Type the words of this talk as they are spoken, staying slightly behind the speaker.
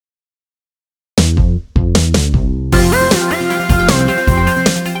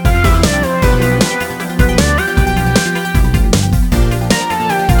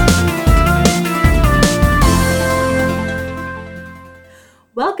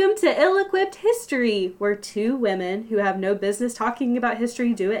Welcome to Ill-Equipped History, where two women who have no business talking about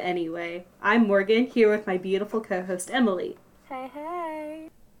history do it anyway. I'm Morgan, here with my beautiful co-host Emily. Hey, hey.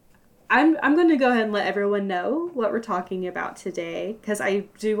 I'm going to go ahead and let everyone know what we're talking about today, because I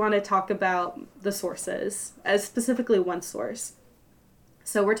do want to talk about the sources, as specifically one source.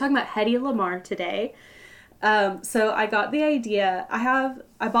 So we're talking about Hedy Lamarr today. So I got the idea.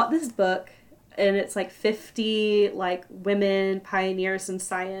 I bought this book, and it's like 50 like women pioneers in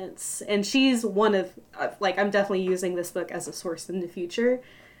science, and she's one of I'm definitely using this book as a source in the future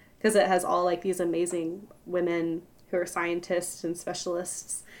because it has all like these amazing women who are scientists and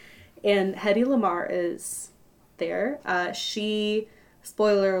specialists, and Hedy Lamarr is there. She,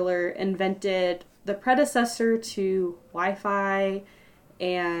 spoiler alert, invented the predecessor to Wi-Fi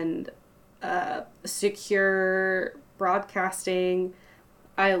and secure broadcasting.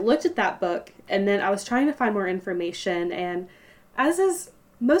 I looked at that book, and then I was trying to find more information, and as is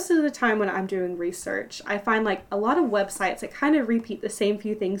most of the time when I'm doing research, I find like a lot of websites that kind of repeat the same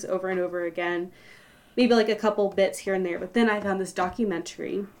few things over and over again, maybe like a couple bits here and there, but then I found this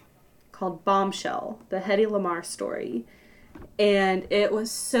documentary called Bombshell, the Hedy Lamarr story, and it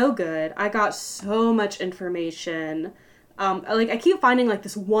was so good. I got so much information. I keep finding like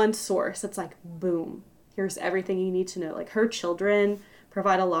this one source that's like, boom, here's everything you need to know. Like her children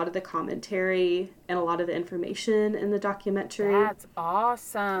provide a lot of the commentary and a lot of the information in the documentary. That's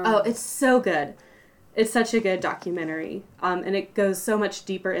awesome. Oh, it's so good. It's such a good documentary. And it goes so much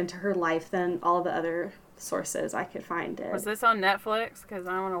deeper into her life than all the other sources I could find it. Was this on Netflix? Because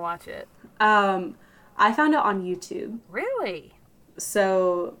I want to watch it. I found it on YouTube. Really?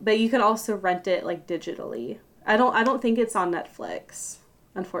 So, but you can also rent it like digitally. I don't think it's on Netflix,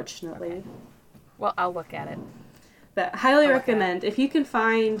 unfortunately. Okay. Well, I'll look at it. But highly recommend. If you can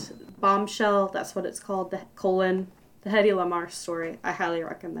find Bombshell, that's what it's called, the Hedy Lamarr story, I highly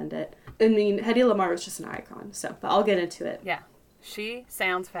recommend it. I mean, Hedy Lamarr is just an icon, but I'll get into it. Yeah, she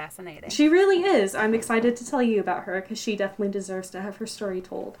sounds fascinating. She really is. I'm excited to tell you about her, because she definitely deserves to have her story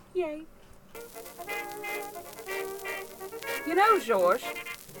told. Yay. You know, George,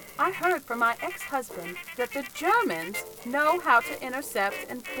 I heard from my ex-husband that the Germans know how to intercept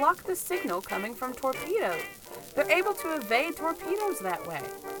and block the signal coming from torpedoes. They're able to evade torpedoes that way.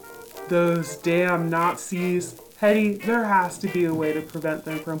 Those damn Nazis. Hedy, there has to be a way to prevent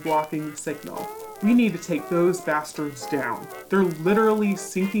them from blocking the signal. We need to take those bastards down. They're literally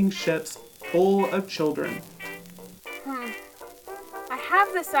sinking ships full of children. I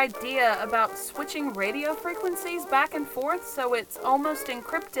have this idea about switching radio frequencies back and forth so it's almost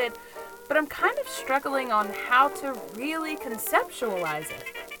encrypted, but I'm kind of struggling on how to really conceptualize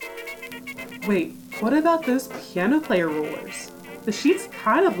it. Wait, what about those piano player rulers? The sheets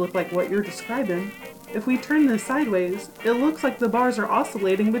kind of look like what you're describing. If we turn this sideways, it looks like the bars are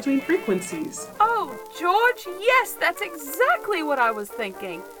oscillating between frequencies. Oh, George, yes, that's exactly what I was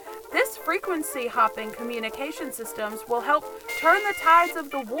thinking. This frequency-hopping communication systems will help turn the tides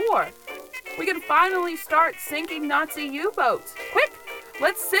of the war. We can finally start sinking Nazi U-boats. Quick,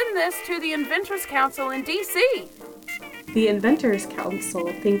 let's send this to the Inventors Council in D.C. The Inventors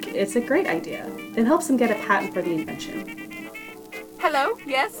Council think it's a great idea. It helps them get a patent for the invention. Hello,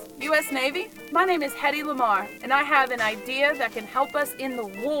 yes, U.S. Navy. My name is Hedy Lamarr, and I have an idea that can help us in the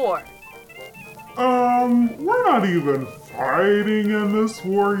war. We're not even fighting in this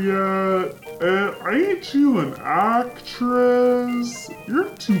war yet. And ain't you an actress? You're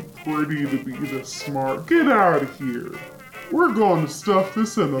too pretty to be this smart. Get out of here. We're going to stuff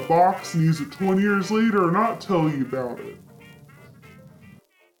this in a box and use it 20 years later and not tell you about it.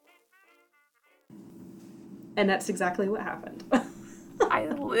 And that's exactly what happened. I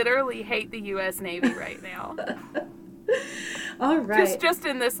literally hate the U.S. Navy right now. All right. Just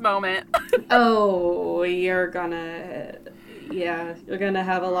in this moment. Oh, you're gonna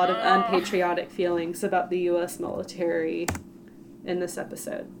have a lot of unpatriotic feelings about the U.S. military in this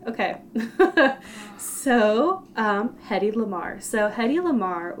episode. Okay. So, Hedy Lamarr. So, Hedy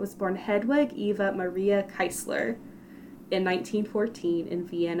Lamarr was born Hedwig Eva Maria Keisler in 1914 in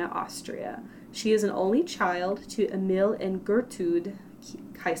Vienna, Austria. She is an only child to Emil and Gertrude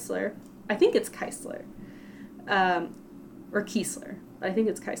Keisler. I think it's Keisler. Or Kiesler. I think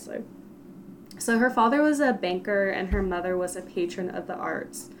it's Keisler. So her father was a banker and her mother was a patron of the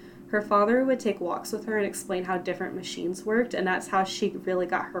arts. Her father would take walks with her and explain how different machines worked, and that's how she really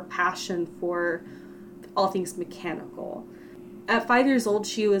got her passion for all things mechanical. At 5 years old,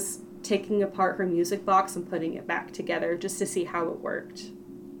 she was taking apart her music box and putting it back together just to see how it worked.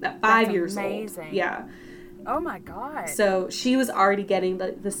 At 5 years old. Amazing. Yeah. Oh my God. So she was already getting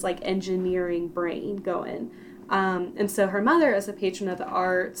this like engineering brain going. And so her mother, as a patron of the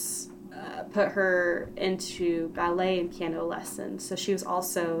arts, put her into ballet and piano lessons. So she was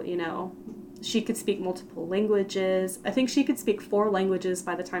also, she could speak multiple languages. I think she could speak 4 languages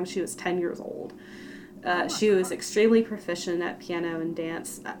by the time she was 10 years old. She was extremely proficient at piano and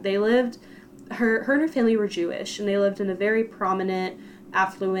dance. They lived, her and her family were Jewish, and they lived in a very prominent,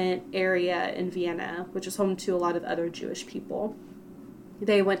 affluent area in Vienna, which is home to a lot of other Jewish people.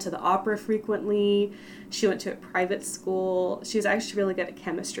 They went to the opera frequently. She went to a private school. She was actually really good at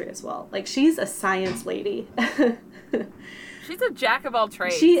chemistry as well. Like, she's a science lady. She's a jack of all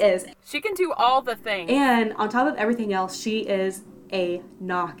trades. She is. She can do all the things. And on top of everything else, she is a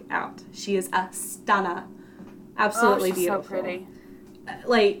knockout. She is a stunner. Absolutely she's beautiful. So pretty.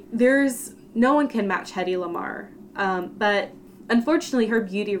 Like, no one can match Hedy Lamarr. But unfortunately, her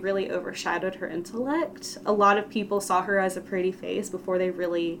beauty really overshadowed her intellect. A lot of people saw her as a pretty face before they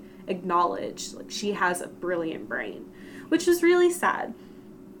really acknowledged, like, she has a brilliant brain, which is really sad.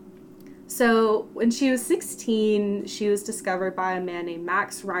 So when she was 16, she was discovered by a man named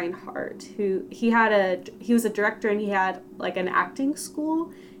Max Reinhardt, who he was a director, and he had like an acting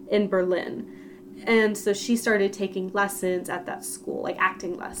school in Berlin. And so she started taking lessons at that school, like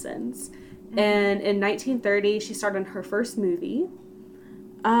acting lessons. Mm-hmm. And in 1930, she started her first movie.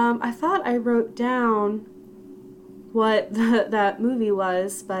 I thought I wrote down what that movie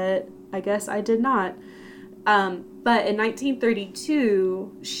was, but I guess I did not. But in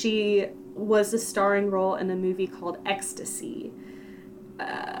 1932, she was a starring role in a movie called Ecstasy.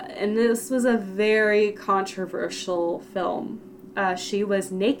 And this was a very controversial film. She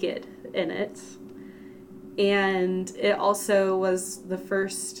was naked in it. And it also was the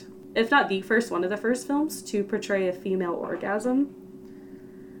first, if not the first, one of the first films to portray a female orgasm.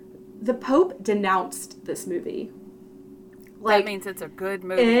 The Pope denounced this movie. That means it's a good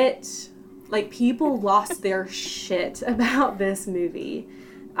movie. People lost their shit about this movie.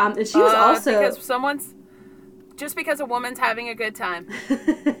 And she was also... because a woman's having a good time.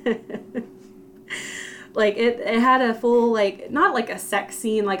 Like, it had a full, like, not like a sex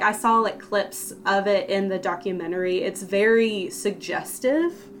scene. Like, I saw, like, clips of it in the documentary. It's very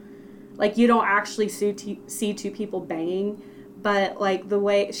suggestive. Like, you don't actually see 2 people banging. But, like, the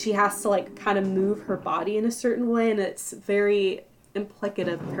way she has to, like, kind of move her body in a certain way. And it's very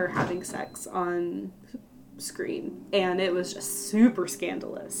implicative of her having sex on screen. And it was just super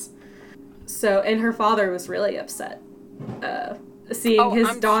scandalous. So, and her father was really upset seeing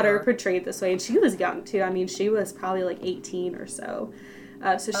his daughter portrayed this way. And she was young, too. I mean, she was probably, like, 18 or so.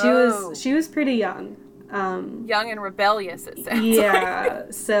 So she was pretty young. Young and rebellious, it sounds yeah.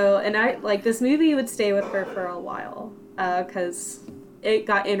 Like. So, and this movie would stay with her for a while. Because it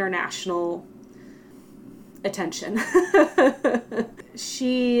got international attention.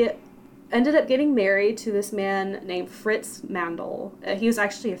 She ended up getting married to this man named Fritz Mandl. He was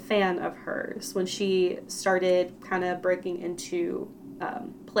actually a fan of hers when she started kind of breaking into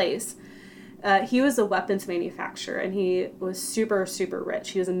plays. He was a weapons manufacturer, and he was super, super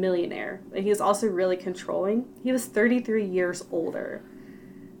rich. He was a millionaire. He was also really controlling. He was 33 years older.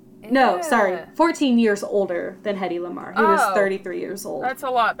 No, sorry, 14 years older than Hedy Lamarr. He was 33 years old. That's a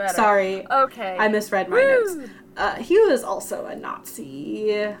lot better. Sorry. Okay. I misread my notes. He was also a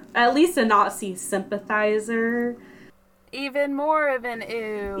Nazi. At least a Nazi sympathizer. Even more of an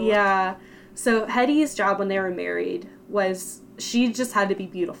ew. Yeah. So Hedy's job when they were married was she just had to be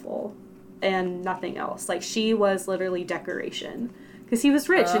beautiful and nothing else. Like, she was literally decoration. Because he was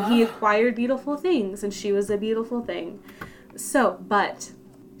rich and he acquired beautiful things, and she was a beautiful thing. So, but...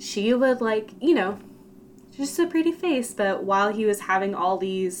 she would, just a pretty face, but while he was having all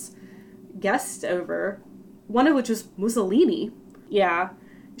these guests over, one of which was Mussolini,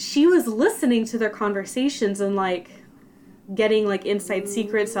 she was listening to their conversations and, getting, inside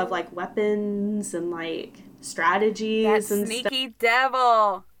secrets of, weapons and, strategies and stuff. That sneaky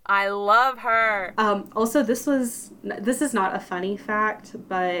devil! I love her! Also, this is not a funny fact,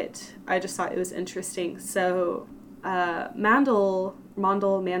 but I just thought it was interesting. So, Mandel,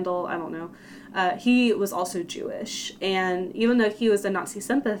 I don't know. He was also Jewish, and even though he was a Nazi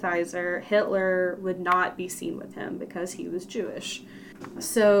sympathizer, Hitler would not be seen with him because he was Jewish.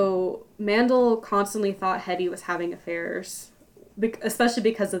 So Mandel constantly thought Hedy was having affairs, especially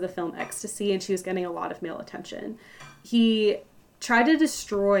because of the film Ecstasy, and she was getting a lot of male attention. He tried to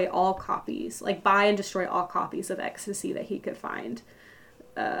destroy all copies, buy and destroy all copies of Ecstasy that he could find.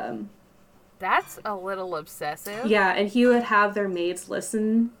 That's a little obsessive. Yeah, and he would have their maids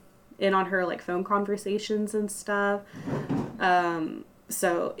listen in on her, phone conversations and stuff.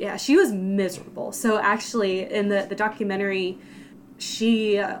 So, yeah, she was miserable. So, actually, in the documentary,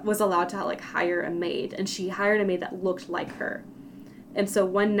 she was allowed to like hire a maid, and she hired a maid that looked like her. And so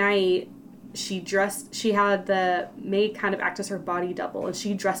one night she had the maid kind of act as her body double, and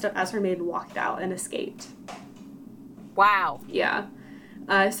she dressed up as her maid and walked out and escaped. Wow. Yeah.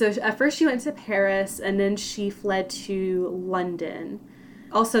 So at first she went to Paris, and then she fled to London.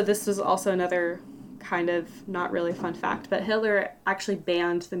 Also, this was also another kind of not really fun fact, but Hitler actually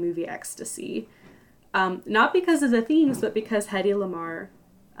banned the movie Ecstasy. Not because of the themes, but because Hedy Lamarr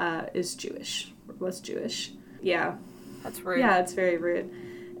was Jewish. Yeah. That's rude. Yeah, it's very rude.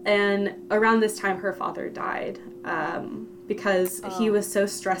 And around this time, her father died because he was so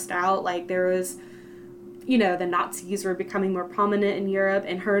stressed out. Like, there was, you know, the Nazis were becoming more prominent in Europe,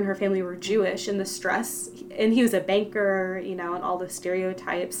 and her family were Jewish, and the stress, and he was a banker, you know, and all the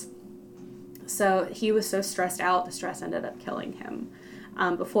stereotypes. So he was so stressed out, the stress ended up killing him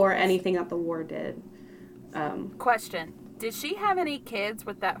before anything that the war did. Question. Did she have any kids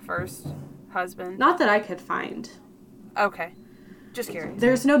with that first husband? Not that I could find. Okay. Just curious.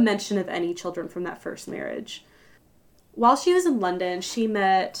 There's no mention of any children from that first marriage. While she was in London, she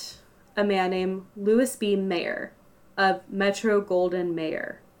met a man named Louis B. Mayer of Metro Goldwyn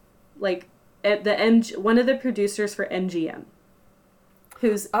Mayer, like one of the producers for MGM,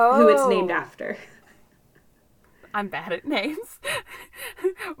 who it's named after. I'm bad at names.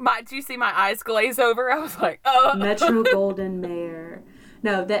 Do you see my eyes glaze over? I was like, oh. Metro Goldwyn Mayer.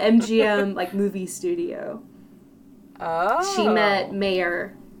 No, the MGM like movie studio. Oh. She met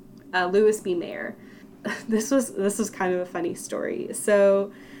Mayer, Louis B. Mayer. This was kind of a funny story.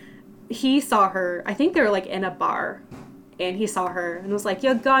 So he saw her, I think they were like in a bar, and he saw her and was like,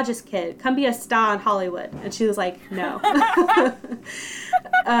 "You're a gorgeous kid. Come be a star in Hollywood." And she was like, "No."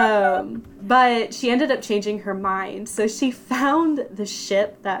 But she ended up changing her mind. So she found the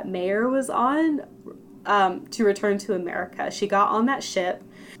ship that Mayer was on to return to America. She got on that ship.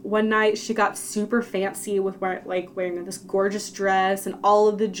 One night she got super fancy with wearing this gorgeous dress and all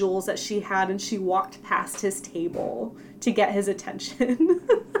of the jewels that she had, and she walked past his table to get his attention.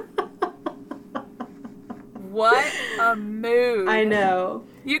 What a move. I know.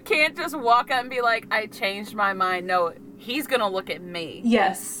 You can't just walk up and be like, "I changed my mind." No, he's gonna look at me.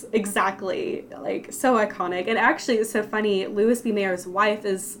 Yes, exactly. Like, so iconic. And actually, it's so funny, Louis B. Mayer's wife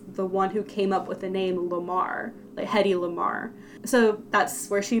is the one who came up with the name Lamarr, like Hedy Lamarr. So that's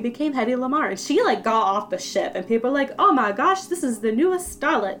where she became Hedy Lamarr. And she, like, got off the ship, and people were like, "Oh my gosh, this is the newest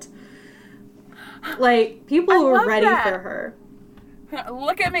starlet." Like, people were ready for her.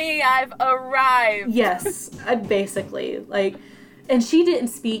 Look at me, I've arrived. Yes, basically. Like, and she didn't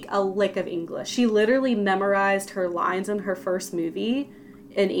speak a lick of English. She literally memorized her lines in her first movie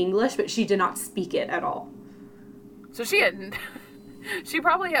in English, but she did not speak it at all. So she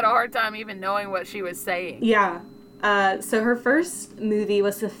probably had a hard time even knowing what she was saying. Yeah. So her first movie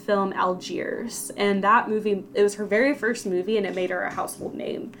was the film Algiers, and that movie, it was her very first movie, and it made her a household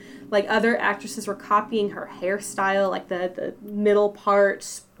name. Like, other actresses were copying her hairstyle, like the middle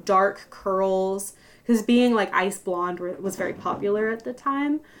part, dark curls, because being like ice blonde was very popular at the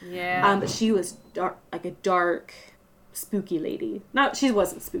time. Yeah. But she was dark, like a dark, spooky lady. She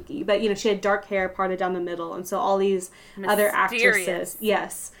wasn't spooky, but, you know, she had dark hair parted down the middle, and so all these other actresses,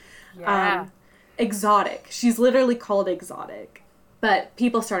 yes. Yeah. Exotic. She's literally called exotic. But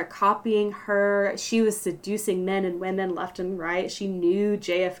people started copying her. She was seducing men and women left and right. She knew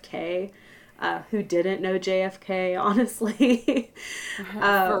JFK. Who didn't know JFK, honestly?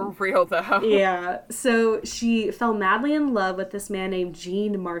 For real, though. Yeah. So she fell madly in love with this man named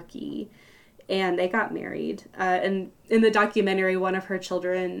Gene Markey, and they got married. And in the documentary, one of her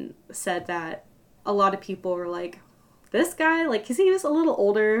children said that a lot of people were like, "This guy," like, because he was a little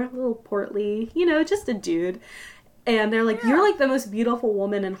older, a little portly, you know, just a dude. And they're like, "You're like the most beautiful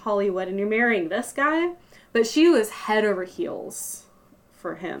woman in Hollywood, and you're marrying this guy?" But she was head over heels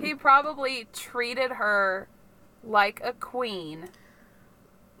for him. He probably treated her like a queen.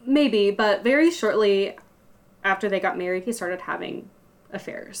 Maybe, but very shortly after they got married, he started having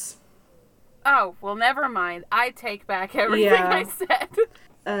affairs. Oh, well, never mind. I take back everything I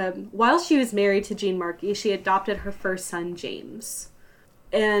said. While she was married to Gene Markey, she adopted her first son, James.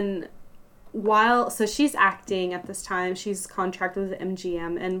 And so she's acting at this time. She's contracted with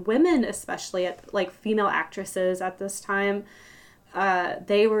MGM, and women, especially like female actresses at this time,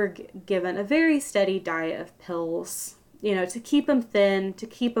 they were given a very steady diet of pills, you know, to keep them thin, to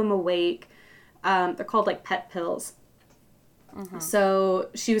keep them awake. They're called like pet pills. Mm-hmm. So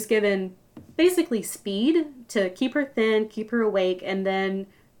she was given basically speed to keep her thin, keep her awake, and then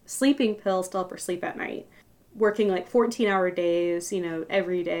sleeping pills to help her sleep at night. working like 14-hour days, you know,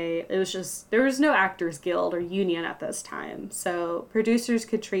 every day. It was just, there was no Actors Guild or union at this time. So producers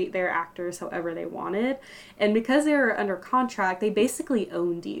could treat their actors however they wanted. And because they were under contract, they basically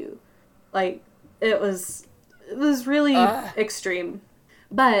owned you. Like, it was really extreme.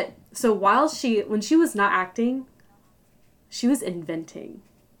 But, so when she was not acting, she was inventing.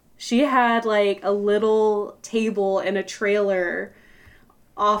 She had like a little table and a trailer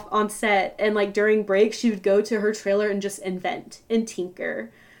off on set, and like during breaks she would go to her trailer and just invent and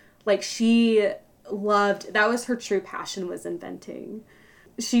tinker. Like, she loved, that was her true passion, was inventing.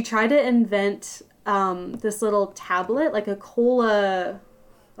 She tried to invent this little tablet, like a cola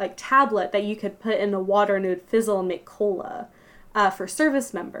like tablet that you could put in the water and it would fizzle and make cola for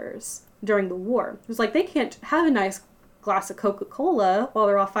service members during the war. It was like, they can't have a nice glass of Coca-Cola while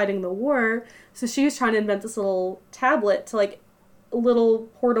they're all fighting the war, so she was trying to invent this little tablet to like a little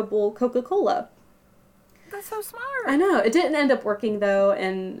portable Coca-Cola. That's so smart. I know. It didn't end up working, though,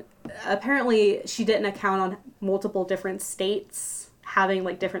 and apparently she didn't account on multiple different states having,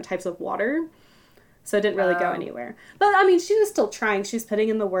 like, different types of water, so it didn't really go anywhere. But, I mean, she was still trying. She was putting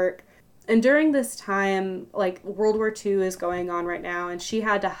in the work. And during this time, like, World War II is going on right now, and she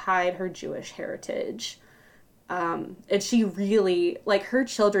had to hide her Jewish heritage. And she really, like, her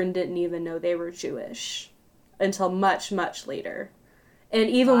children didn't even know they were Jewish until much, much later. And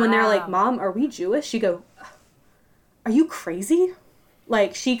even when they're like, Mom, are we Jewish? She go, are you crazy?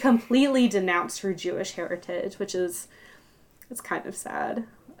 Like, she completely denounced her Jewish heritage, which is, it's kind of sad.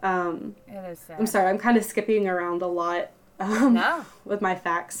 It is sad. I'm sorry, I'm kind of skipping around a lot with my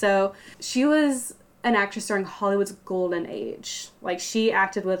facts. So she was an actress during Hollywood's golden age. Like, she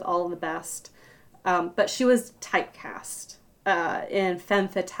acted with all of the best. But she was typecast in femme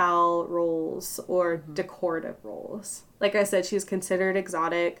fatale roles or decorative roles. Like I said, she was considered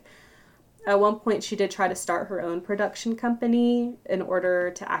exotic. At one point, she did try to start her own production company in order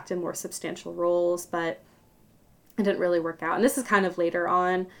to act in more substantial roles, but it didn't really work out. And this is kind of later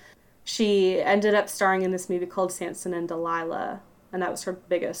on. She ended up starring in this movie called Samson and Delilah, and that was her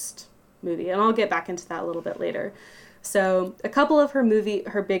biggest movie. And I'll get back into that a little bit later. So a couple of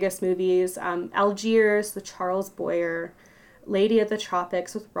her biggest movies, Algiers with Charles Boyer, Lady of the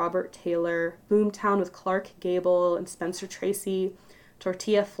Tropics with Robert Taylor, Boomtown with Clark Gable and Spencer Tracy,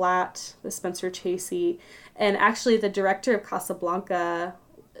 Tortilla Flat with Spencer Tracy, and actually the director of Casablanca,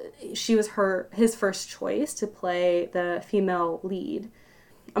 she was his first choice to play the female lead.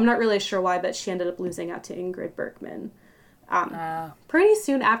 I'm not really sure why, but she ended up losing out to Ingrid Bergman. Pretty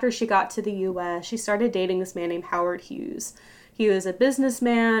soon after she got to the U.S., she started dating this man named Howard Hughes. He was a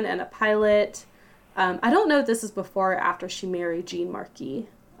businessman and a pilot. I don't know if this is before or after she married Jean Markey.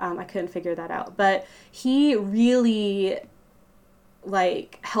 I couldn't figure that out. But he really,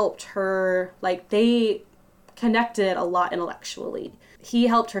 like, helped her. Like, they connected a lot intellectually. He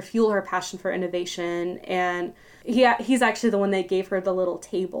helped her fuel her passion for innovation, and he's actually the one that gave her the little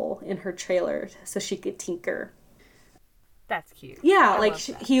table in her trailer so she could tinker. That's cute. Yeah, like,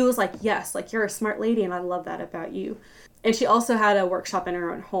 he was like, yes, like, you're a smart lady, and I love that about you. And she also had a workshop in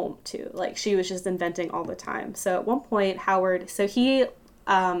her own home, too. Like, she was just inventing all the time. So at one point, Howard, so he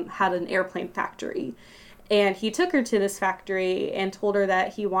had an airplane factory. And he took her to this factory and told her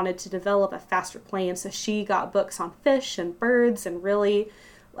that he wanted to develop a faster plane. So she got books on fish and birds and really,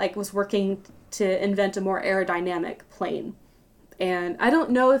 like, was working to invent a more aerodynamic plane. And I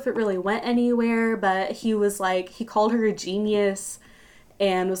don't know if it really went anywhere, but he was like, he called her a genius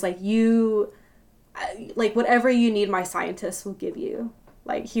and was like, like, whatever you need, my scientists will give you.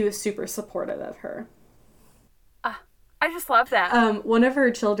 Like, he was super supportive of her. I just love that. One of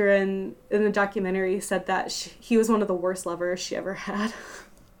her children in the documentary said that he was one of the worst lovers she ever had.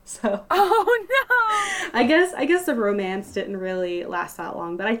 So. Oh, no! I guess the romance didn't really last that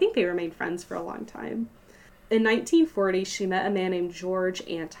long, but I think they remained friends for a long time. In 1940, she met a man named George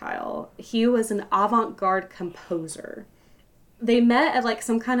Antile. He was an avant-garde composer. They met at, like,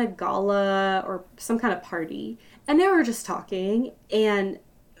 some kind of gala or some kind of party, and they were just talking, and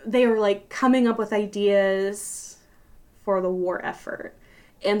they were, like, coming up with ideas for the war effort.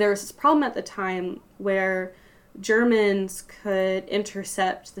 And there was this problem at the time where Germans could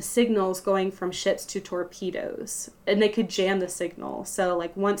intercept the signals going from ships to torpedoes, and they could jam the signal. So,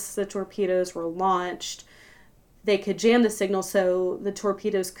 like, once the torpedoes were launched, they could jam the signal so the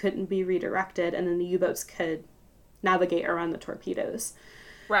torpedoes couldn't be redirected, and then the U-boats could navigate around the torpedoes.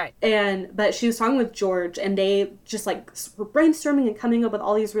 Right. But she was talking with George, and they just, like, were brainstorming and coming up with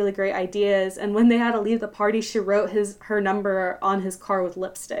all these really great ideas. And when they had to leave the party, she wrote her number on his car with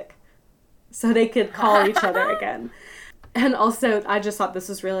lipstick so they could call each other again. And also, I just thought this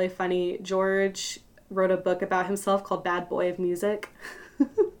was really funny. George wrote a book about himself called Bad Boy of Music.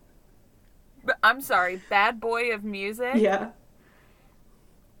 I'm sorry, Bad Boy of Music? Yeah.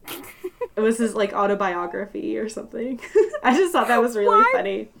 It was his, like, autobiography or something. I just thought that was really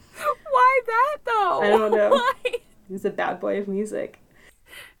funny. Why that, though? I don't know. Why? He's a bad boy of music.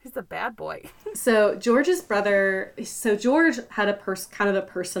 He's a bad boy. So George's brother, George had a kind of a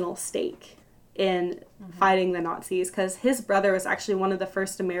personal stake in fighting the Nazis because his brother was actually one of the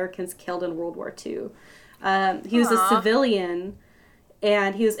first Americans killed in World War II. He was a civilian,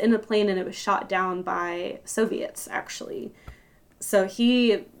 and he was in a plane and it was shot down by Soviets, actually. So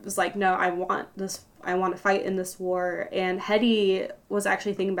he was like, no, I want to fight in this war. And Hedy was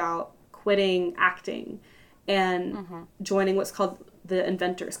actually thinking about quitting acting and joining what's called the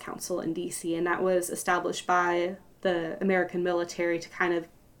Inventors Council in DC. And that was established by the American military to kind of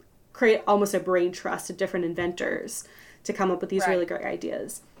create almost a brain trust of different inventors to come up with these really great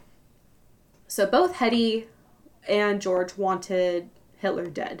ideas. So both Hedy and George wanted Hitler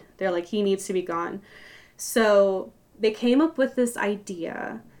dead. They're like, he needs to be gone. So they came up with this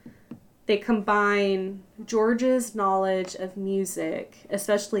idea. They combine George's knowledge of music,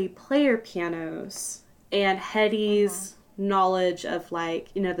 especially player pianos, and Hedy's knowledge of, like,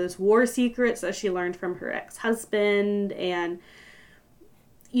 you know, those war secrets that she learned from her ex-husband and,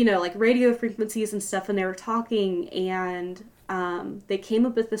 you know, like radio frequencies and stuff. And they were talking, and they came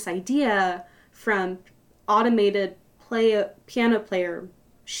up with this idea from automated piano player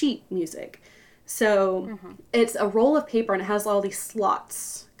sheet music. So it's a roll of paper and it has all these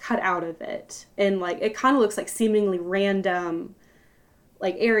slots cut out of it. And, like, it kind of looks like seemingly random,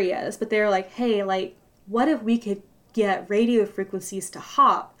 like, areas. But they're like, hey, like, what if we could get radio frequencies to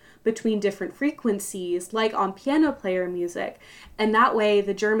hop between different frequencies, like on piano player music? And that way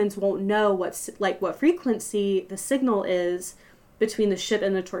the Germans won't know what frequency the signal is between the ship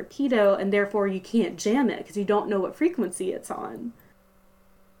and the torpedo, and therefore you can't jam it because you don't know what frequency it's on.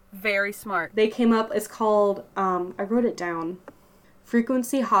 Very smart. They came up, it's called, I wrote it down,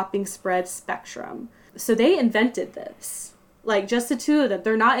 frequency hopping spread spectrum. So they invented this. Like, just the two of them.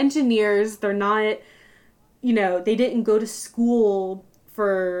 They're not engineers. They're not, you know, they didn't go to school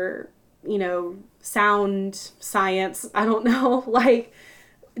for, you know, sound science. I don't know. Like,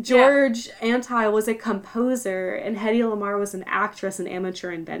 George Anti was a composer and Hedy Lamarr was an actress and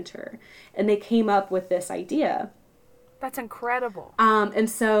amateur inventor. And they came up with this idea. That's incredible. And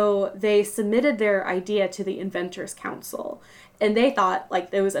so they submitted their idea to the Inventors Council. And they thought, like,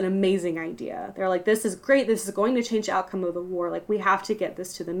 it was an amazing idea. They're like, this is great. This is going to change the outcome of the war. Like, we have to get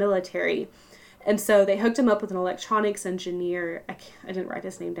this to the military. And so they hooked him up with an electronics engineer. I didn't write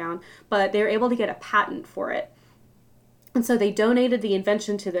his name down. But they were able to get a patent for it. And so they donated the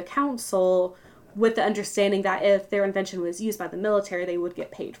invention to the council with the understanding that if their invention was used by the military, they would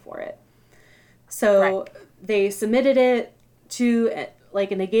get paid for it. So they submitted it to,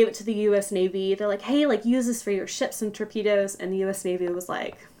 like, and they gave it to the U.S. Navy. They're like, hey, like, use this for your ships and torpedoes. And the U.S. Navy was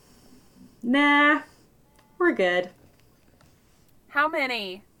like, nah, we're good. How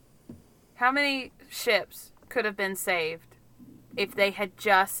many ships could have been saved if they had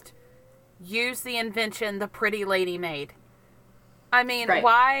just used the invention the pretty lady made? I mean,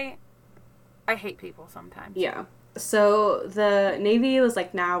 why? I hate people sometimes. Yeah. So the Navy was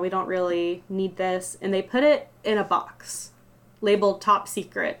like, nah, we don't really need this. And they put it in a box labeled top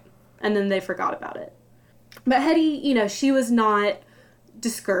secret. And then they forgot about it. But Hedy, you know, she was not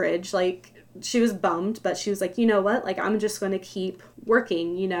discouraged. Like, she was bummed, but she was like, you know what? Like, I'm just going to keep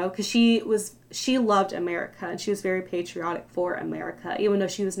working, you know, because she loved America and she was very patriotic for America, even though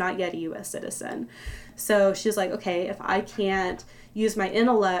she was not yet a U.S. citizen. So she was like, okay, if I can't use my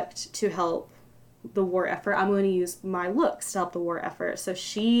intellect to help the war effort, I'm going to use my looks to help the war effort. So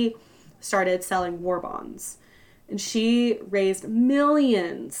she started selling war bonds, and she raised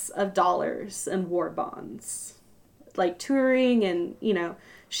millions of dollars in war bonds, like touring, and, you know,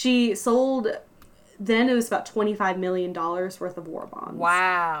 she sold, then it was about $25 million worth of war bonds.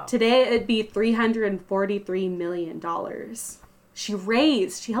 Wow. Today it'd be $343 million.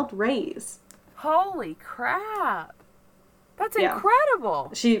 She helped raise. Holy crap. That's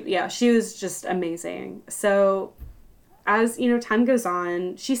incredible. She was just amazing. So as, you know, time goes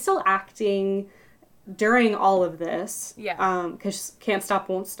on, she's still acting during all of this. Yeah. Because Can't Stop,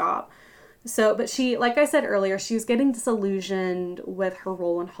 Won't Stop. So, but she, like I said earlier, she was getting disillusioned with her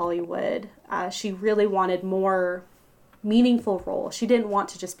role in Hollywood. She really wanted more meaningful role. She didn't want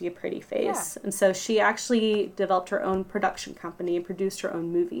to just be a pretty face. Yeah. And so she actually developed her own production company and produced her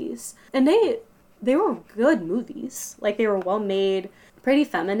own movies. And they were good movies. Like, they were well made. pretty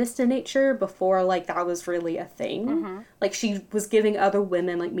feminist in nature before, like, that was really a thing. Like, she was giving other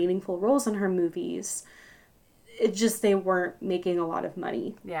women, like, meaningful roles in her movies. It just, they weren't making a lot of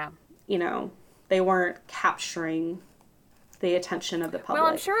money. Yeah. You know, they weren't capturing the attention of the public.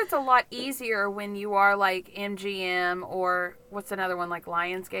 Well, I'm sure it's a lot easier when you are like MGM or what's another one, like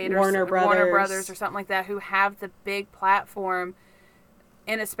Lionsgate or Warner Brothers or something like that, who have the big platform.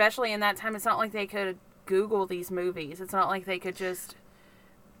 And especially in that time, it's not like they could Google these movies. It's not like they could just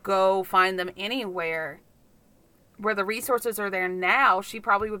go find them anywhere. Where the resources are there now, she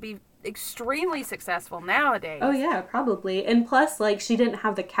probably would be extremely successful nowadays. Oh yeah, probably. And plus, like, she didn't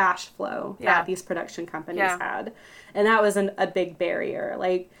have the cash flow that these production companies had. And that was a big barrier.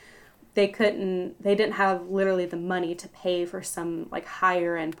 Like, they didn't have literally the money to pay for some, like,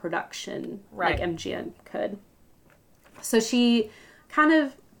 higher end production like MGM could. So she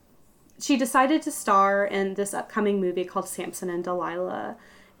decided to star in this upcoming movie called Samson and Delilah.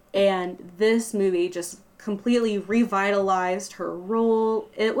 And this movie just completely revitalized her role.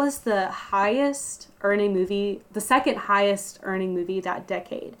 It was the second highest earning movie that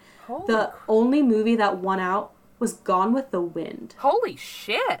decade. The only movie that won out was Gone with the Wind. Holy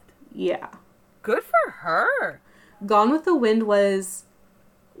shit. Yeah. Good for her. Gone with the Wind was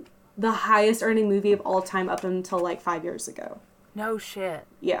the highest earning movie of all time up until like 5 years ago. No shit.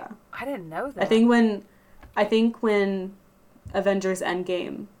 Yeah. I didn't know that. I think when Avengers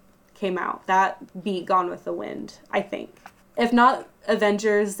Endgame came out, that beat Gone with the Wind, I think. If not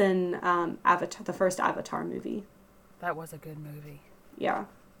Avengers, then Avatar, the first Avatar movie. That was a good movie. Yeah.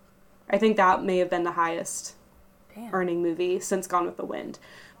 I think that may have been the highest earning movie since Gone with the Wind.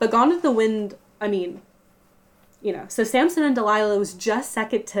 But Gone with the Wind, I mean, you know, so Samson and Delilah was just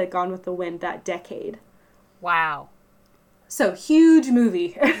second to Gone with the Wind that decade. Wow. So, huge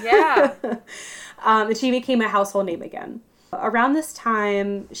movie. Yeah. And she became a household name again. Around this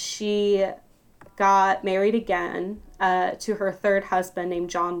time, she got married again to her third husband named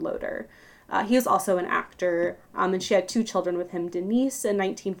John Loder. He was also an actor, and she had 2 children with him, Denise in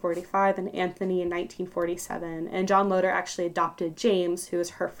 1945 and Anthony in 1947. And John Loder actually adopted James, who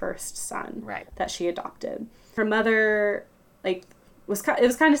was her first son that she adopted. Her mother, like, it was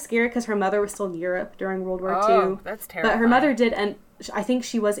kind of scary because her mother was still in Europe during World War II. Oh, that's terrifying. But her mother did, and I think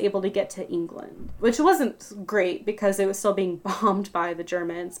she was able to get to England, which wasn't great because it was still being bombed by the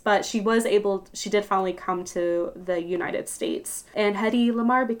Germans. But she did finally come to the United States. And Hedy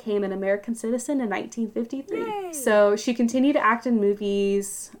Lamarr became an American citizen in 1953. Yay. So she continued to act in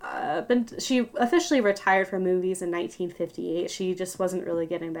movies. But she officially retired from movies in 1958. She just wasn't really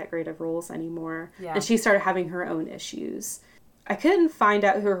getting that great of roles anymore. Yeah. And she started having her own issues. I couldn't find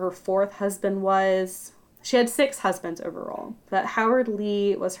out who her 4th husband was. She had 6 husbands overall, but Howard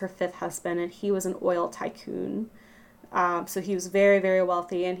Lee was her 5th husband, and he was an oil tycoon. So he was very, very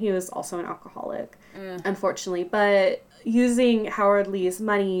wealthy, and he was also an alcoholic, unfortunately. But using Howard Lee's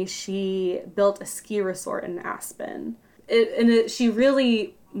money, she built a ski resort in Aspen. She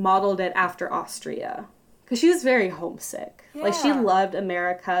really modeled it after Austria, because she was very homesick. Yeah. Like, she loved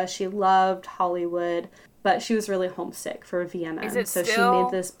America, she loved Hollywood, but she was really homesick for Vienna. Is it so still, she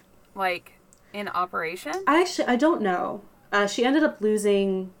made this, like, in operation? I don't know. She ended up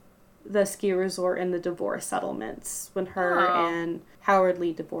losing the ski resort in the divorce settlements when her and Howard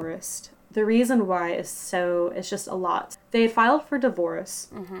Lee divorced. The reason why is just a lot. They had filed for divorce,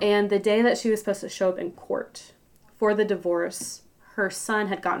 and the day that she was supposed to show up in court for the divorce, her son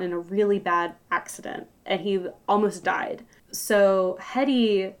had gotten in a really bad accident, and he almost died. So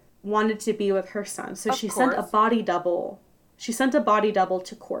Hedy wanted to be with her son, so she sent a body double. She sent a body double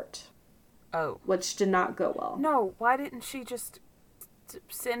to court. Oh. Which did not go well. No, why didn't she just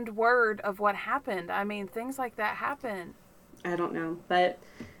send word of what happened? I mean, things like that happen. I don't know, but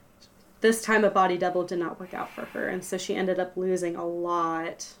this time a body double did not work out for her, and so she ended up losing a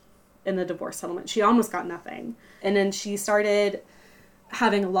lot in the divorce settlement. She almost got nothing. And then she started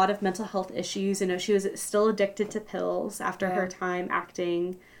having a lot of mental health issues. You know, she was still addicted to pills after her time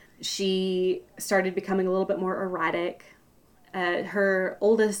acting. She started becoming a little bit more erratic. Her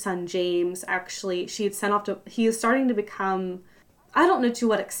oldest son, James, actually, he was starting to become, I don't know to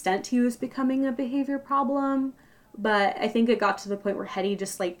what extent he was becoming a behavior problem, but I think it got to the point where Hedy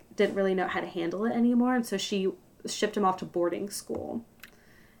just, like, didn't really know how to handle it anymore, and so she shipped him off to boarding school.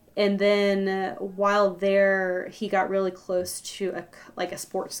 And then while there, he got really close to a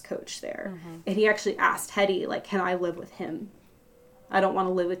sports coach there. And he actually asked Hedy, like, can I live with him? I don't want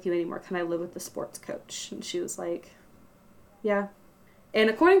to live with you anymore. Can I live with the sports coach? And she was like, yeah. And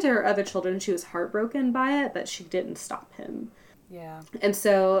according to her other children, she was heartbroken by it, but she didn't stop him. Yeah. And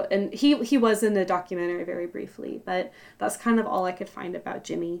so, and he was in the documentary very briefly, but that's kind of all I could find about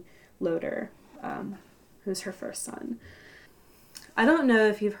Jimmy Loder, who's her first son. I don't know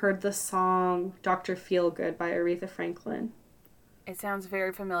if you've heard the song Dr. Feelgood by Aretha Franklin. It sounds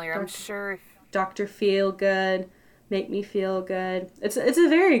very familiar. I'm sure if... Dr. Feelgood, Make Me Feel Good. It's a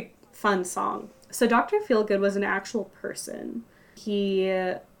very fun song. So Dr. Feelgood was an actual person.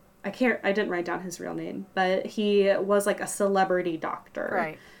 I didn't write down his real name, but he was like a celebrity doctor.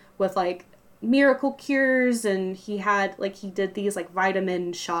 Right. With like miracle cures, and he did these like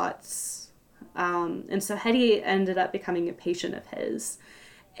vitamin shots. And so Hedy ended up becoming a patient of his,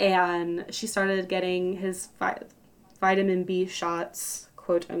 and she started getting his vitamin B shots,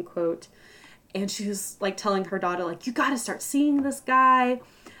 quote unquote. And she was like telling her daughter, like, you gotta start seeing this guy.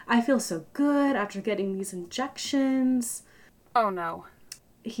 I feel so good after getting these injections. Oh no.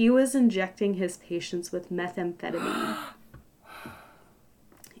 He was injecting his patients with methamphetamine.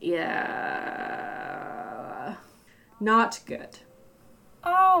 Yeah. Not good.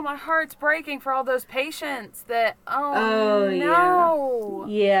 Oh, my heart's breaking for all those patients that, oh no.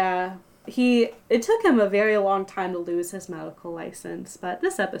 Yeah. It took him a very long time to lose his medical license, but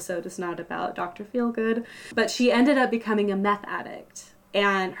this episode is not about Dr. Feelgood. But she ended up becoming a meth addict,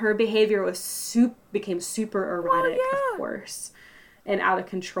 and her behavior became super erratic, of course, and out of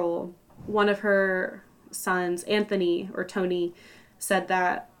control. One of her sons, Anthony, or Tony, said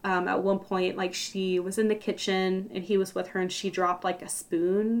that at one point, like, she was in the kitchen and he was with her, and she dropped like a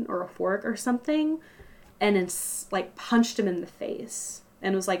spoon or a fork or something, and then like punched him in the face,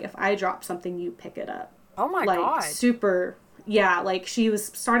 and was like, if I drop something, you pick it up. Oh my like, God. Super. Yeah, like she was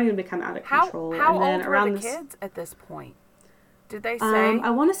starting to become out of control. How and then old around were the kids at this point? Did they say? I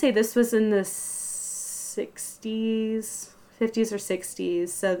want to say this was in the 60s. 50s or 60s.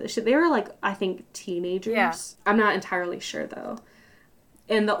 So they were like, I think, teenagers. Yeah. I'm not entirely sure though.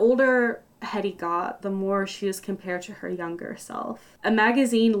 And the older Hedy got, the more she was compared to her younger self. A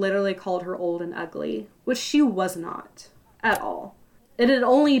magazine literally called her old and ugly, which she was not at all. It had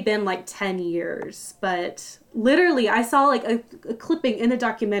only been like 10 years, but literally I saw like a clipping in the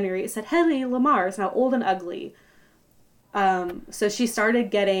documentary. It said Hedy Lamarr is now old and ugly. So she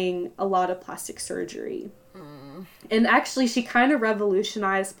started getting a lot of plastic surgery. And actually she kind of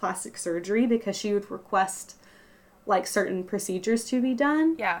revolutionized plastic surgery because she would request like certain procedures to be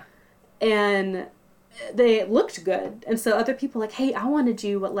done. Yeah. And they looked good. And so other people like, hey, I want to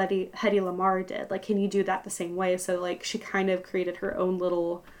do what Hedy Lamarr did. Like, can you do that the same way? So like she kind of created her own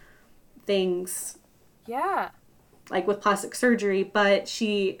little things. Yeah. Like with plastic surgery, but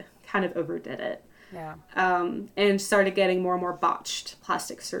she kind of overdid it. Yeah. And started getting more and more botched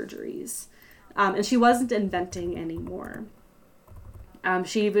plastic surgeries. And she wasn't inventing anymore.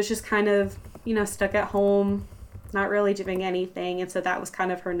 She was just kind of, stuck at home, not really doing anything. And so that was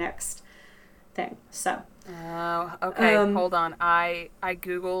kind of her next thing. So. Oh, okay. Hold on. I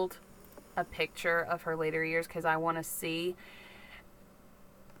Googled a picture of her later years because I want to see.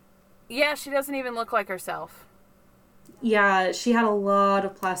 Yeah, she doesn't even look like herself. Yeah, she had a lot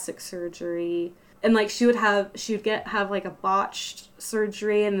of plastic surgery. And like she would have like a botched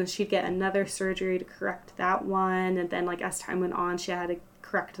surgery, and then she'd get another surgery to correct that one, and then like as time went on she had to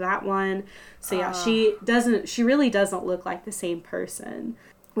correct that one. So yeah, she really doesn't look like the same person,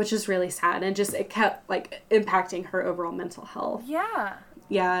 which is really sad, and just it kept like impacting her overall mental health. Yeah.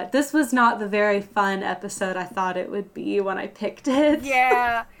 Yeah, this was not the very fun episode I thought it would be when I picked it.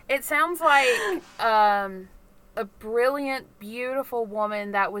 Yeah, it sounds like a brilliant, beautiful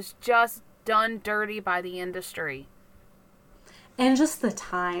woman that was just done dirty by the industry. And just the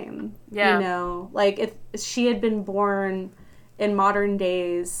time. Yeah. Like if she had been born in modern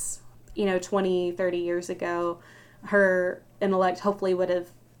days, 20, 30 years ago, her intellect hopefully would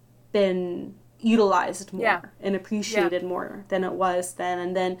have been utilized more and appreciated more than it was then.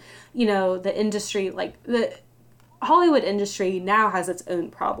 And then, the industry, like the Hollywood industry now has its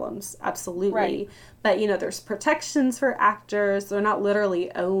own problems, absolutely. Right. But, there's protections for actors. They're not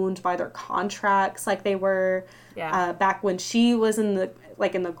literally owned by their contracts like they were back when she was in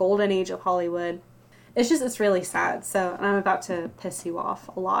the golden age of Hollywood. It's really sad. So I'm about to piss you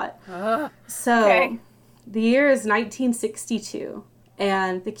off a lot. The year is 1962,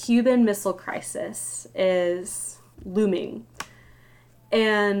 and the Cuban Missile Crisis is looming.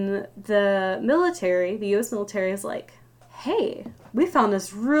 And the U.S. military is like, hey, we found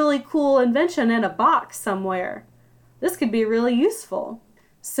this really cool invention in a box somewhere. This could be really useful.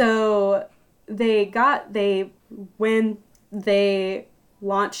 So when they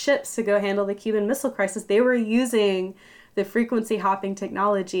launched ships to go handle the Cuban Missile Crisis, they were using the frequency hopping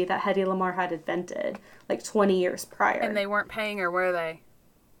technology that Hedy Lamarr had invented like 20 years prior. And they weren't paying her, were they?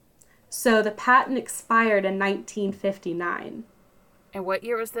 So the patent expired in 1959. And what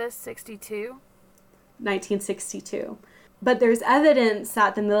year was this? 62? 1962. But there's evidence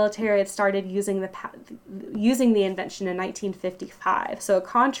that the military had started using the invention in 1955. So a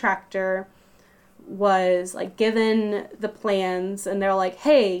contractor was like given the plans and they're like,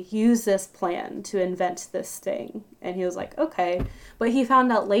 hey, use this plan to invent this thing. And he was like, okay. But he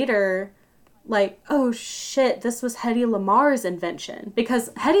found out later, like, oh shit, this was Hedy Lamarr's invention. Because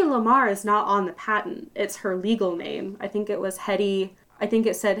Hedy Lamarr is not on the patent. It's her legal name. I think it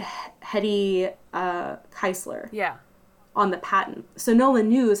said Hedy Keisler. Yeah. On the patent. So no one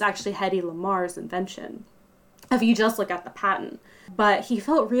knew it was actually Hedy Lamarr's invention if you just look at the patent. But he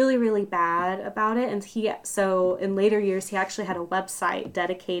felt really, really bad about it. And so in later years, he actually had a website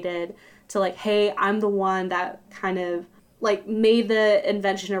dedicated to like, hey, I'm the one that kind of like made the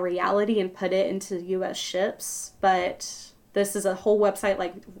invention a reality and put it into U.S. ships. But this is a whole website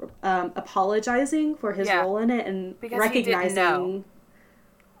like apologizing for his role in it and because recognizing. He didn't know.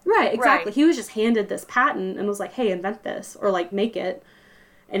 Right, exactly. Right. He was just handed this patent and was like, hey, invent this or like make it.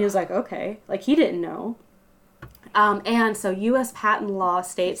 And he was like, okay. Like he didn't know. And so U.S. patent law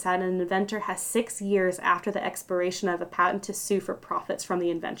states that an inventor has 6 years after the expiration of a patent to sue for profits from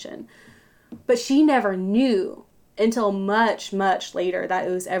the invention. But she never knew until much, much later that it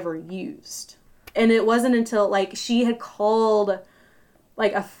was ever used. And it wasn't until like she had called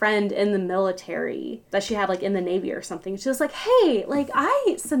like a friend in the military that she had like in the Navy or something. She was like, hey, like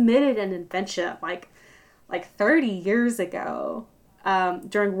I submitted an invention like 30 years ago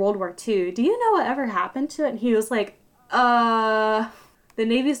during World War II. Do you know what ever happened to it? And he was like, the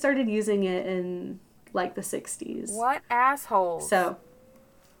Navy started using it in like the 60s. What assholes. So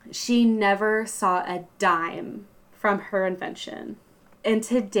she never saw a dime from her invention. And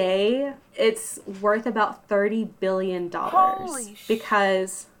today, it's worth about $30 billion. Holy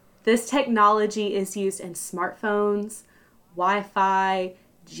because this technology is used in smartphones, Wi-Fi,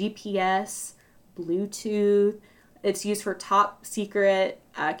 GPS, Bluetooth. It's used for top secret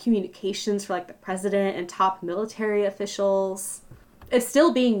communications for like the president and top military officials. It's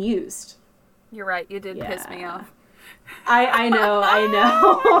still being used. You're right. You did piss me off. I know.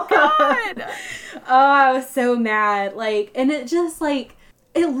 Oh, God. Oh, I was so mad. Like, and it just like,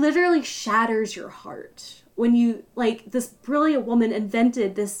 it literally shatters your heart when you, like, this brilliant woman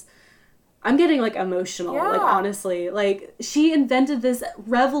invented this. I'm getting like emotional, like honestly, like she invented this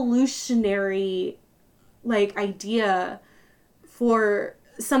revolutionary like idea for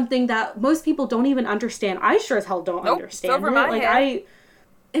something that most people don't even understand. I sure as hell don't understand over it. my Like head.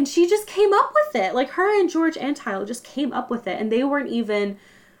 And she just came up with it. Like her and George Antheil just came up with it, and they weren't even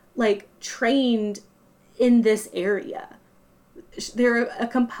like trained in this area. They're a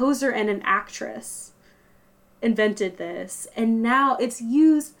composer and an actress invented this, and now it's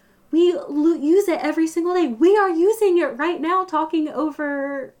used. We use it every single day. We are using it right now talking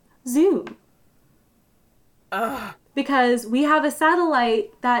over Zoom. Ugh. Because we have a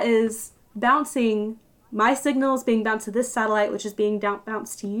satellite that is bouncing. My signal is being bounced to this satellite, which is being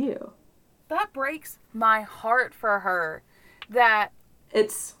bounced to you. That breaks my heart for her. That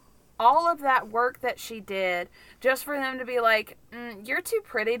it's all of that work that she did just for them to be like, you're too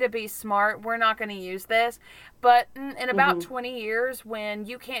pretty to be smart. We're not going to use this. But in about 20 years, when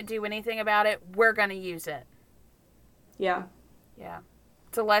you can't do anything about it, we're going to use it. Yeah. Yeah.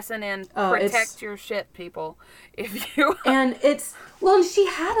 It's a lesson in protect your shit, people. If you and she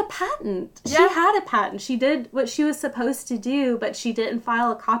had a patent. Yeah. She had a patent. She did what she was supposed to do, but she didn't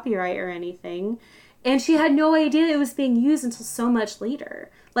file a copyright or anything. And she had no idea it was being used until so much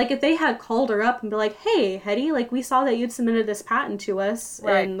later. Like, if they had called her up and be like, hey, Hedy, like, we saw that you'd submitted this patent to us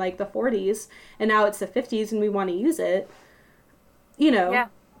in, like, the 40s, and now it's the 50s and we want to use it, you know,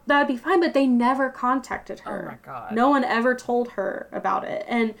 that'd be fine. But they never contacted her. Oh, my God. No one ever told her about it.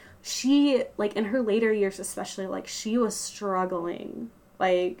 And she, like, in her later years especially, like, she was struggling.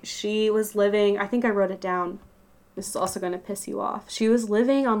 Like, she was living, I think I wrote it down. This is also going to piss you off. She was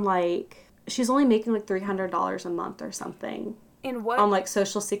living on, like, she's only making, like, $300 a month or something. In what? On, like,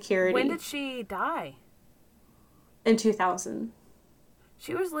 Social Security. When did she die? In 2000.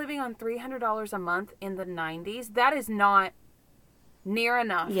 She was living on $300 a month in the 90s. That is not near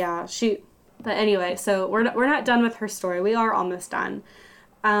enough. Yeah, but anyway, so we're not done with her story. We are almost done.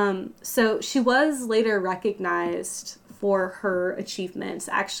 So she was later recognized for her achievements.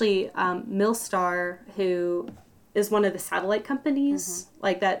 Actually, Milstar, who is one of the satellite companies,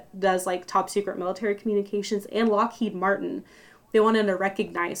 like, that does, like, top secret military communications, and Lockheed Martin, they wanted to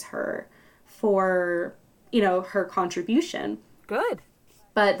recognize her for her contribution. Good.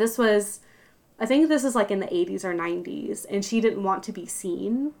 But I think this is like in the 80s or 90s, and she didn't want to be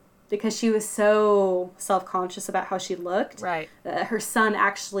seen because she was so self-conscious about how she looked. Right. Her son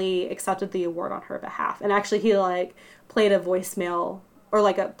actually accepted the award on her behalf, and actually he like played a voicemail or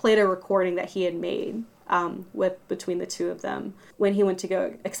like played a recording that he had made between the two of them when he went to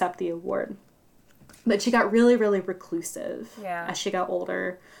go accept the award. But she got really, really reclusive as she got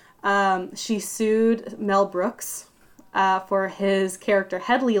older. She sued Mel Brooks for his character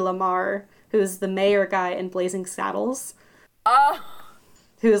Hedy Lamarr, who's the mayor guy in Blazing Saddles. Oh.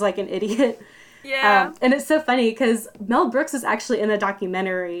 Who's like an idiot. Yeah. And it's so funny because Mel Brooks is actually in the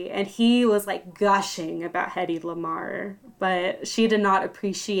documentary, and he was like gushing about Hedy Lamarr, but she did not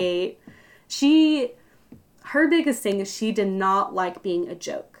appreciate. Her biggest thing is she did not like being a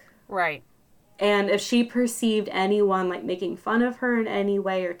joke. Right. And if she perceived anyone like making fun of her in any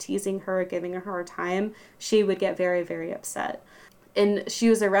way or teasing her or giving her a hard time, she would get very, very upset. And she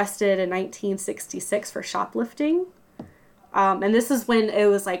was arrested in 1966 for shoplifting. And this is when it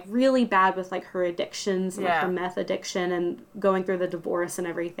was like really bad with like her addictions and like her meth addiction and going through the divorce and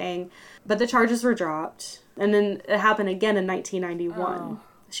everything. But the charges were dropped. And then it happened again in 1991. Oh.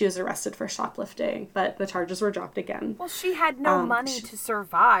 She was arrested for shoplifting, but the charges were dropped again. Well, she had no money to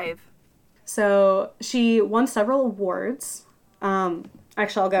survive. So she won several awards.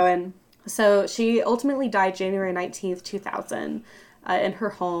 Actually, I'll go in. So she ultimately died January 19th, 2000 in her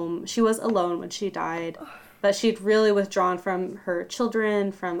home. She was alone when she died, but she'd really withdrawn from her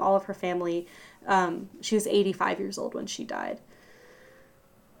children, from all of her family. She was 85 years old when she died.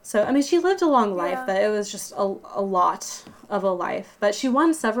 So, I mean, she lived a long life, but it was just a lot of a life. But she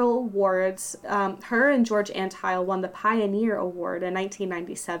won several awards. Her and George Antile won the Pioneer Award in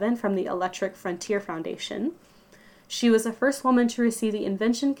 1997 from the Electric Frontier Foundation. She was the first woman to receive the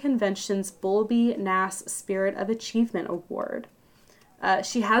Invention Convention's Bowlby Nass Spirit of Achievement Award.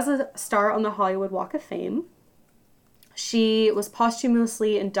 She has a star on the Hollywood Walk of Fame. She was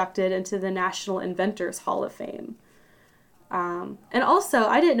posthumously inducted into the National Inventors Hall of Fame. And also,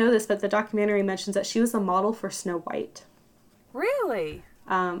 I didn't know this, but the documentary mentions that she was a model for Snow White. Really?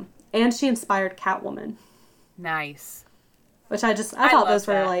 And she inspired Catwoman. Nice. Which I thought those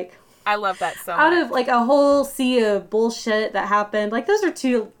were like... I love that so much. Out of like a whole sea of bullshit that happened, like those are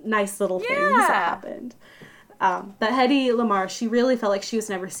two nice little things that happened. But Hedy Lamarr, she really felt like she was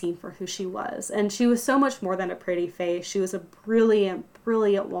never seen for who she was. And she was so much more than a pretty face. She was a brilliant,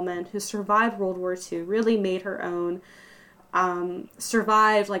 brilliant woman who survived World War II, really made her own.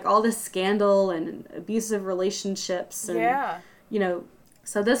 Survived like all this scandal and abusive relationships and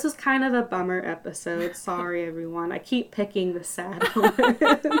so this was kind of a bummer episode. Sorry everyone, I keep picking the sad moments.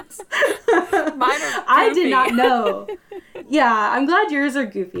 Mine are goofy. I did not know. I'm glad yours are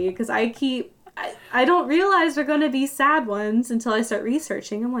goofy because I don't realize they're going to be sad ones until I start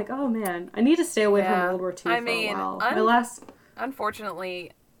researching. I'm like, oh man, I need to stay away from World War II for a while.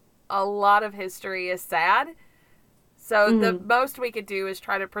 Unfortunately, a lot of history is sad. So the most we could do is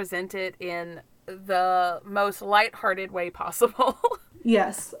try to present it in the most lighthearted way possible.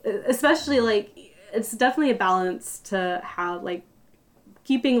 Yes, especially like it's definitely a balance to have like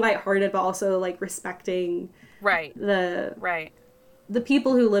keeping lighthearted, but also like respecting the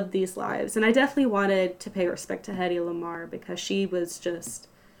people who lived these lives. And I definitely wanted to pay respect to Hedy Lamarr because she was just,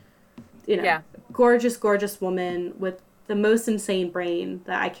 gorgeous, gorgeous woman with the most insane brain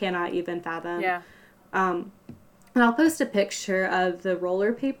that I cannot even fathom. Yeah. And I'll post a picture of the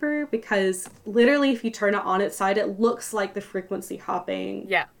roller paper because literally if you turn it on its side, it looks like the frequency hopping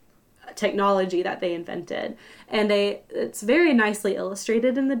technology that they invented. And it's very nicely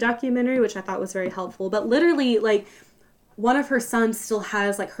illustrated in the documentary, which I thought was very helpful. But literally, like, one of her sons still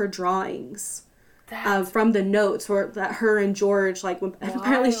has, like, her drawings from the notes that her and George, like,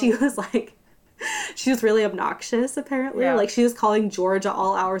 apparently she was, like... She was really obnoxious, apparently. Yeah. Like, she was calling George at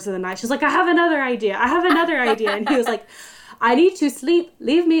all hours of the night. She's like, I have another idea. And he was like, I need to sleep.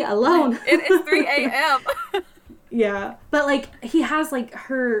 Leave me alone. It is 3 a.m. Yeah. But, like, he has, like,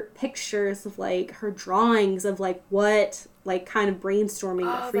 her pictures of, like, her drawings of, like, what, like, kind of brainstorming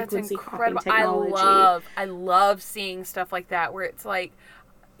the frequency hopping technology. I love seeing stuff like that where it's like,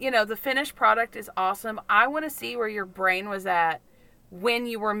 the finished product is awesome. I want to see where your brain was at when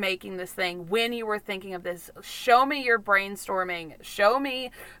you were making this thing, when you were thinking of this. Show me your brainstorming. Show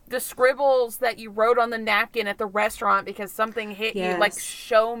me the scribbles that you wrote on the napkin at the restaurant because something hit you. Like,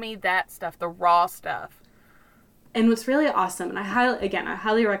 show me that stuff, the raw stuff. And what's really awesome, and I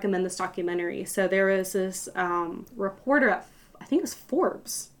highly recommend this documentary. So there was this reporter at, I think it was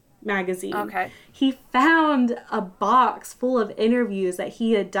Forbes, magazine. Okay. He found a box full of interviews that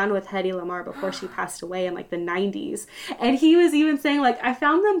he had done with Hedy Lamarr before she passed away in like the 90s. And he was even saying like, I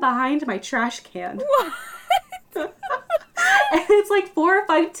found them behind my trash can. What? And it's like 4 or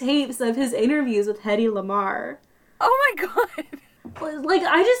 5 tapes of his interviews with Hedy Lamarr. Oh my god. Like,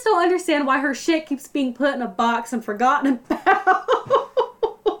 I just don't understand why her shit keeps being put in a box and forgotten about.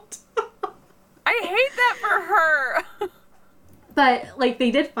 I hate that for her. But, like,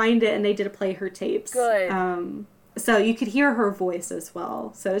 they did find it and they did play her tapes. Good. So you could hear her voice as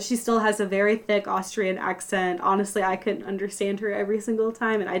well. So she still has a very thick Austrian accent. Honestly, I couldn't understand her every single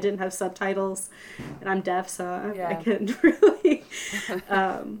time, and I didn't have subtitles, and I'm deaf, so I couldn't really.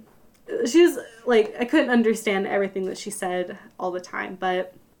 She was like, I couldn't understand everything that she said all the time,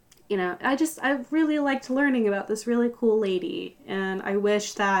 but you know, I really liked learning about this really cool lady, and I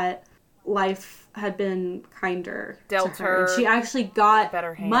wish that life had been kinder Dealt to her. her And she actually got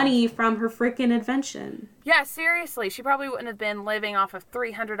better hand. money from her freaking invention. Yeah, seriously, she probably wouldn't have been living off of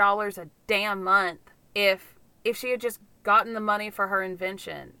 $300 a damn month if she had just gotten the money for her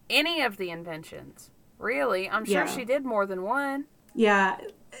invention. Any of the inventions. Really, I'm sure she did more than one. Yeah,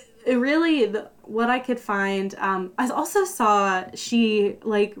 it really, what I could find, I also saw she,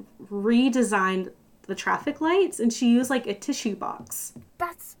 like, redesigned the traffic lights, and she used, like, a tissue box.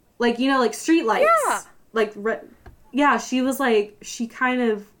 That's... Like, you know, like, street lights. Yeah. Like, yeah, she was, like, she kind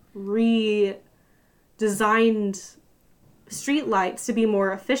of redesigned street lights to be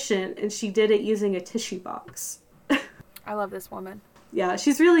more efficient, and she did it using a tissue box. I love this woman. Yeah,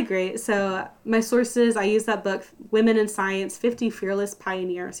 she's really great. So my sources, I use that book, Women in Science, 50 Fearless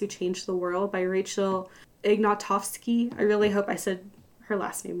Pioneers Who Changed the World by Rachel Ignatowski. I really hope I said her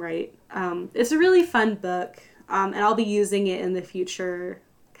last name right. It's a really fun book, and I'll be using it in the future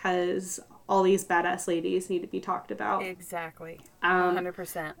because all these badass ladies need to be talked about. Exactly.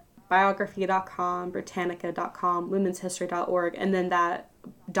 100%. Biography.com, Britannica.com, womenshistory.org, and then that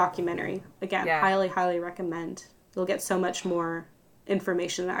documentary. Again, highly, highly recommend. You'll get so much more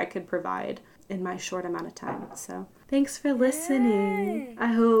information that I could provide in my short amount of time. So thanks for listening. Yay. I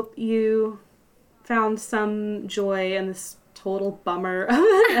hope you found some joy in this total bummer of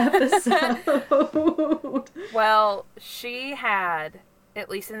an episode. Well, she had, at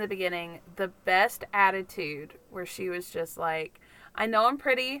least in the beginning, the best attitude where she was just like, I know I'm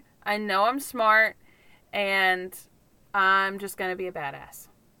pretty, I know I'm smart, and I'm just going to be a badass.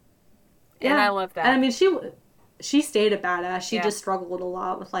 And I love that. And I mean, she stayed a badass. She just struggled a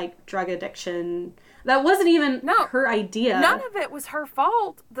lot with, like, drug addiction. That wasn't even her idea. None of it was her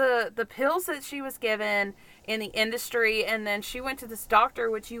fault. The pills that she was given in the industry, and then she went to this doctor,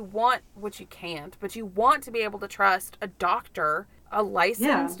 which you can't, but you want to be able to trust a doctor, a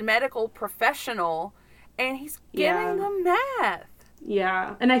licensed medical professional, and he's giving them meth.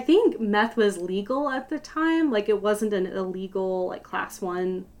 Yeah. And I think meth was legal at the time. Like, it wasn't an illegal, like, class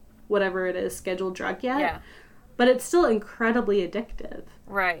 1, whatever it is, scheduled drug yet. Yeah. But it's still incredibly addictive.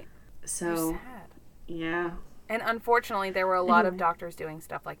 Right. So, sad. Yeah. And unfortunately, there were a lot of doctors doing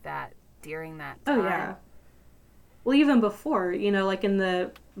stuff like that during that time. Oh, yeah. Well, even before, you know, like in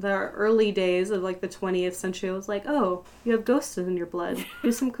the early days of, like, the 20th century, it was like, oh, you have ghosts in your blood.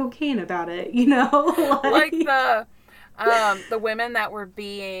 Do some cocaine about it, you know? Like the women that were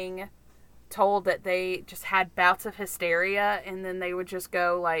being told that they just had bouts of hysteria, and then they would just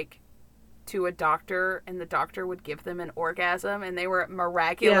go, like, to a doctor, and the doctor would give them an orgasm, and they were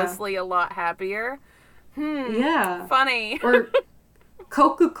miraculously a lot happier. Yeah. Funny. Or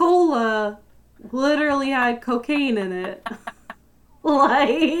Coca-Cola literally had cocaine in it.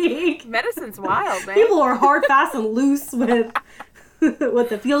 Like, medicine's wild, man. People were hard, fast, and loose with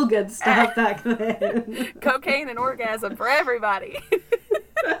the feel-good stuff back then. Cocaine and orgasm for everybody.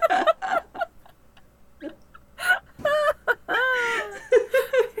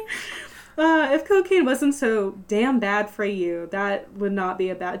 If cocaine wasn't so damn bad for you, that would not be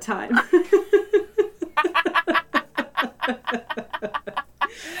a bad time.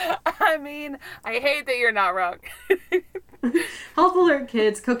 I mean, I hate that you're not wrong. Health alert,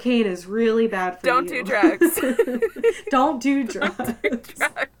 kids. Cocaine is really bad for Don't you. do drugs. Don't do drugs. Don't do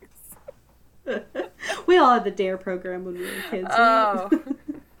drugs. We all had the DARE program when we were kids. Oh.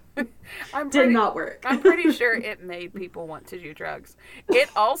 Did not work. I'm pretty sure it made people want to do drugs. It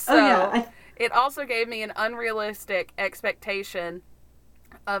also, it also gave me an unrealistic expectation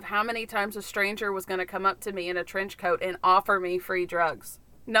of how many times a stranger was going to come up to me in a trench coat and offer me free drugs.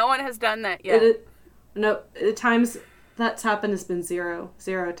 No one has done that yet. No, at times That's happened has been zero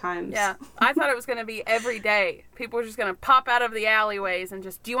times. Yeah, I thought it was going to be every day. People were just going to pop out of the alleyways and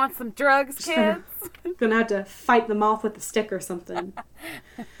just, do you want some drugs, kids? Gonna have to fight them off with a stick or something.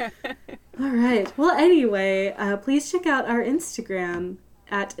 All right. Well, anyway, please check out our Instagram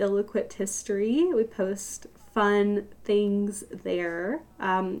at Ill-Equipped History. We post fun things there.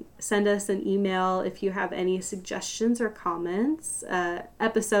 Send us an email if you have any suggestions or comments.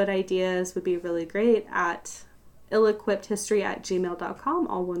 Episode ideas would be really great at ill-equippedhistory@gmail.com,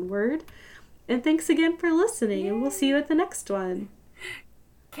 all one word. And thanks again for listening, and we'll see you at the next one.